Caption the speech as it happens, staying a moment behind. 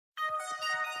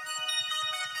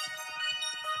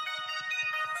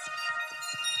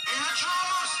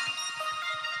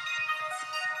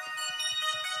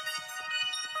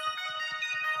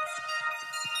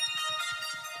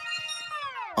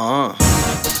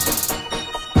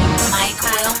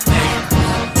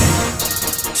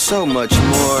So much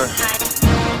more.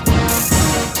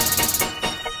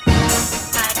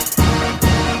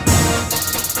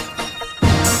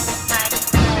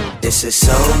 This is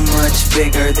so much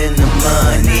bigger than the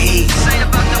money. This ain't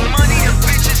about the money, the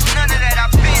bitches, none of that,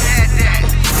 I've been at that.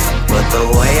 But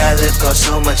the way I live costs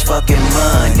so much fucking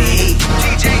money.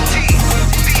 DJT,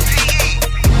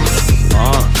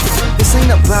 This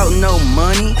ain't about no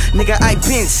money. Nigga, I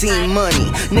been seen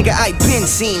money. Nigga, I been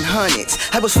seen hundreds.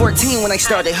 I was 14 when I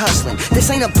started hustling.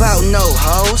 This ain't about no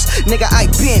hoes. Nigga,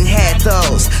 I been had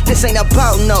those. This ain't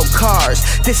about no cars.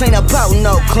 This ain't about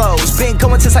no clothes. Been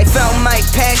going since I found my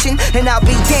passion, and I'll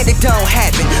be damned it don't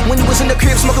happen. When you was in the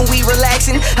crib smoking weed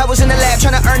relaxing, I was in the lab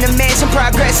trying to earn a mansion.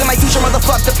 Progress in my future,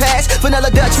 motherfuck the past.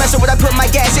 Vanilla Dutch messing what I put my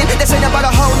gas in. This ain't about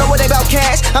a hoe, no, it ain't about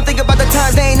cash. I'm thinking about the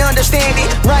times they ain't understand it.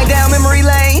 Right down memory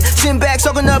lane. Sitting back,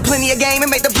 soaking up plenty of game,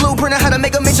 and make the blueprint of how to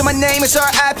make a mention my name. It's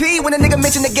R.I.P. when a nigga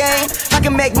mention the game. I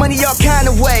can make money all kind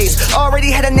of ways. Already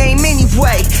had a name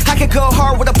anyway. I could go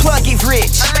hard with a plug, get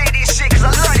rich. I lay this shit cause I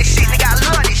love this shit, nigga, I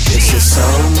love this shit. This is so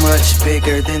much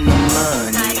bigger than the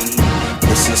money.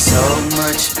 This is so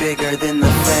much bigger than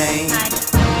the fame.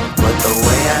 But the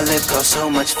way I live costs so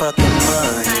much fucking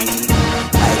money.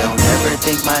 I don't ever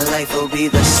think my life will be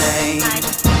the same.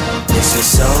 This is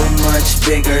so much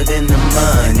bigger than the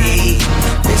money.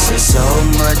 This is so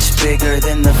much bigger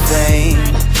than the fame.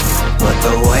 But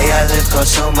the way I live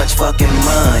costs so much fucking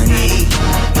money.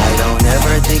 I don't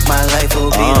ever think my life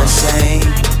will be the same.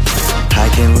 I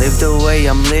can live the way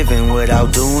I'm living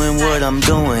without doing what I'm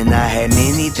doing. I had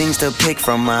many things to pick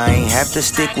from, I ain't have to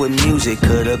stick with music.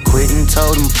 Could've quit and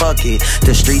told them fuck it,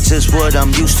 the streets is what I'm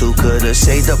used to. Could've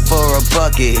saved up for a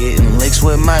bucket, hitting licks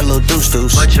with my little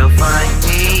deuce-deuce. But you'll find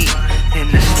me in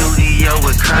the studio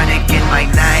with Chronic in my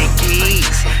Nikes.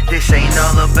 This ain't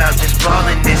all about just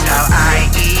ballin', this how I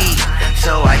eat.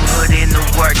 So I put in the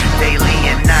work daily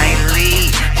and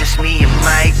nightly. Just me and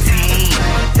my team.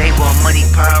 They want money,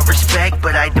 power, respect,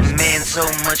 but I demand so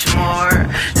much more.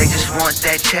 They just want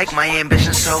that check, my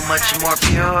ambition so much more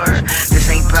pure. This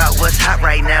ain't about what's hot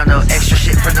right now, no extra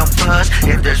shit for no buzz.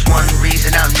 If there's one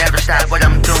reason I'll never stop what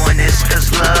I'm doing, it's cause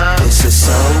love. This is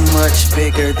so much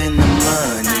bigger than the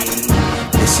money.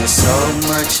 This is so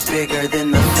much bigger than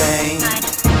the fame.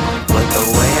 But the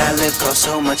way I live costs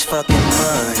so much fucking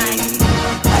money.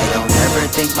 I don't ever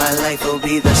think my life will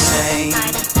be the same.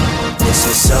 This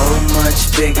is so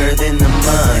much bigger than the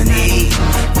money.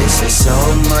 This is so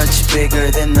much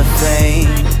bigger than the fame.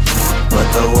 But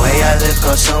the way I live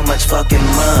costs so much fucking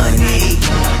money.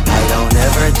 I don't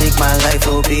ever think my life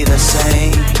will be the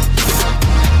same.